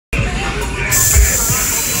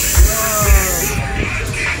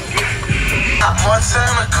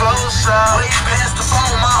Montana close shop. Way past the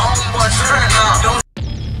phone, my homeboy turn up.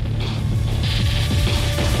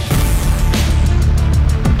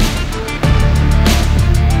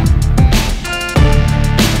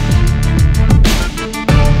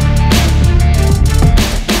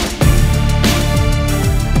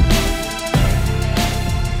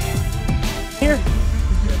 Here?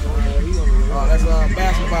 Oh, that's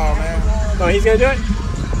basketball, man. Oh, he's gonna do it?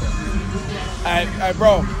 Hey,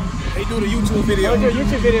 bro, they do the YouTube video. I'll do a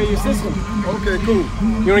YouTube video of your system. Okay, cool.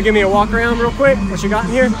 You wanna give me a walk around real quick? What you got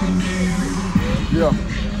in here? Yeah.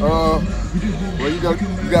 Well, you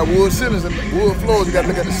got wood ceilings and wood floors. You got to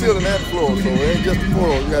look at the ceiling and the floor. So it ain't just the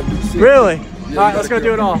floor. You got to do the ceiling. Really? Yeah, all right, let's go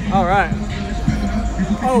do it all. All right.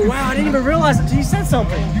 Oh wow, I didn't even realize it until you said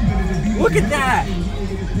something. Look at that.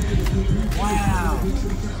 Wow.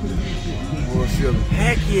 Wood ceiling.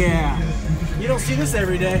 Heck yeah. You don't see this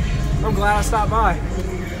every day. I'm glad I stopped by.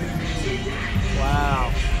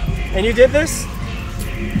 Wow. And you did this?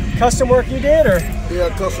 Custom work you did, or? Yeah,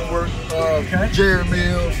 custom work. Okay. Jerry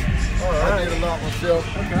Mills. All right. I did a lot myself.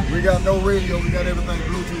 Okay. We got no radio. We got everything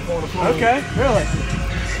Bluetooth on the floor. Okay, really?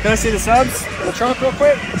 Can I see the subs in the trunk real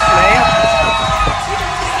quick? Man.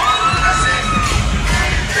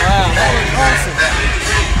 Wow, that looks awesome.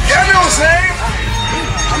 Yeah, you know what I'm saying?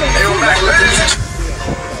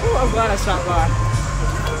 Ooh, I'm glad I stopped by.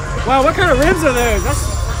 Wow, what kind of rims are those?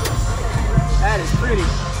 That is pretty.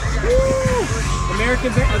 Woo.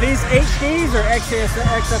 American, are these HDs or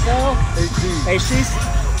XFL? HDs.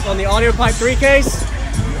 On the Audiopipe 3 case?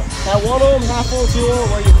 That 1 ohm, half full, 2 ohm,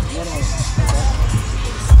 where you? 1 ohm.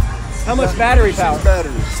 How much battery power? 6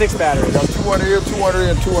 batteries. 6 batteries. Got 200 here, 200 here,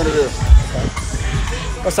 and 200 there. Okay.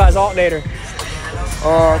 What size alternator?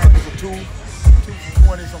 I think it's a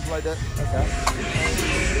 220, something like that. Okay.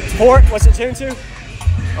 Port, what's it tuned to?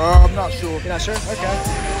 I'm not sure. You're not sure? Okay.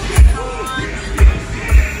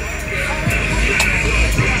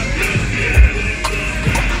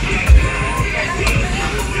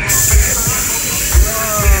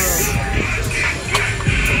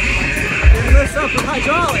 This up with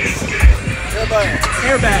hydraulics.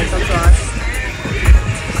 Airbags, I'm sorry.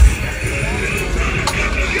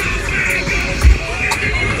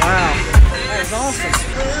 Wow, that is awesome.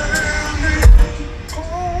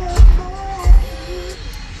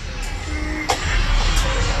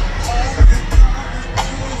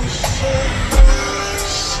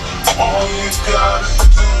 All you gotta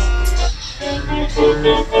do.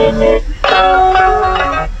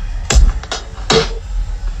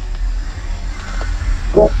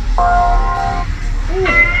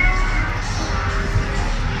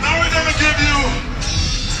 Now we're gonna give you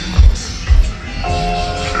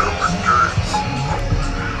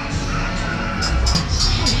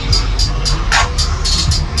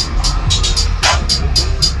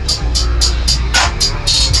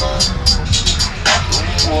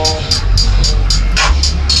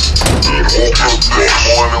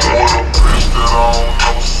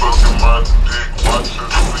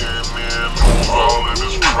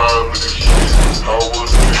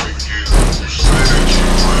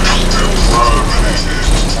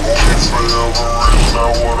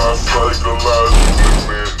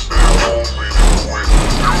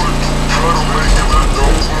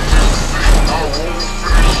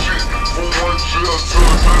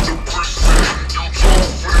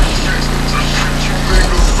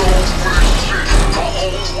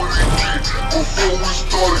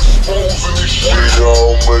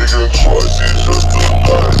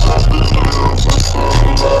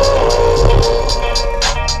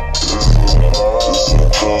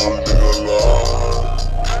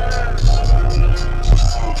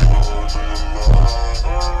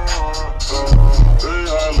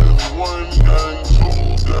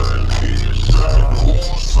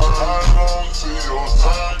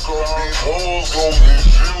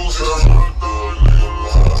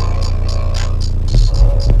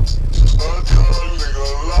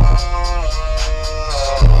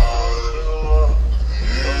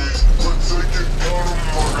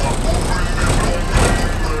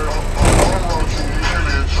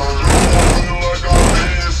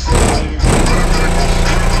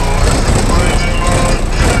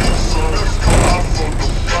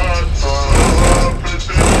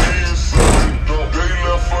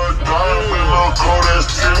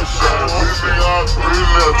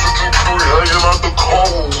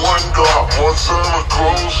Montana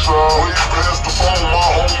close shop. Way past the phone, my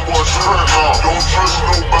homeboy turn up. Don't trust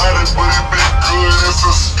nobody, but it be good. It's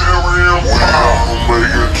a stereo. Wow,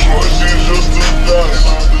 make a choice, it's just a dice.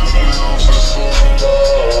 It's a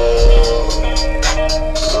die.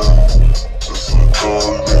 It's a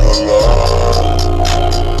dog nigga lie.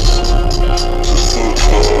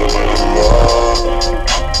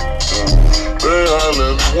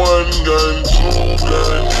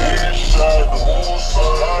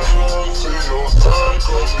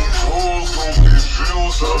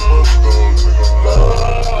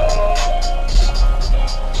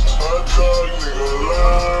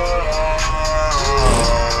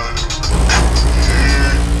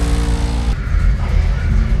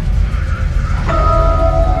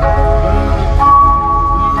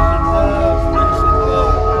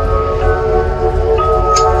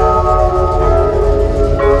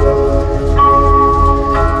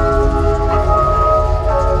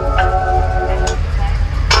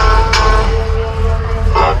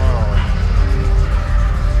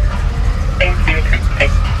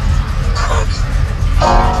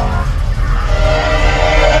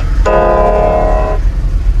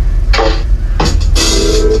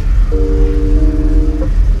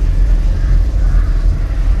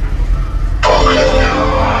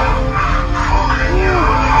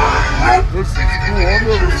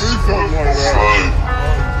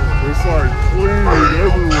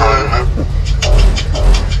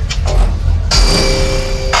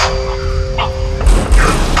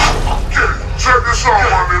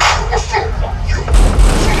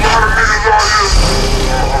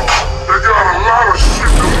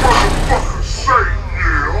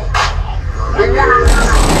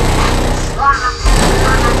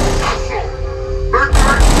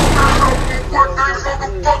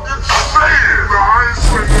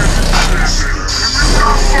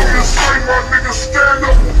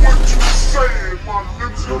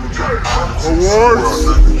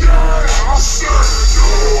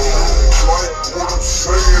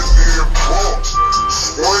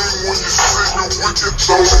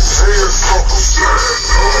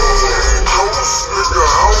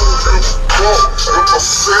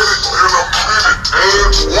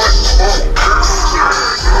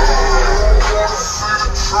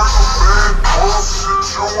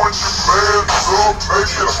 Make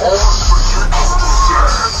it hard for you to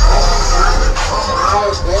stand.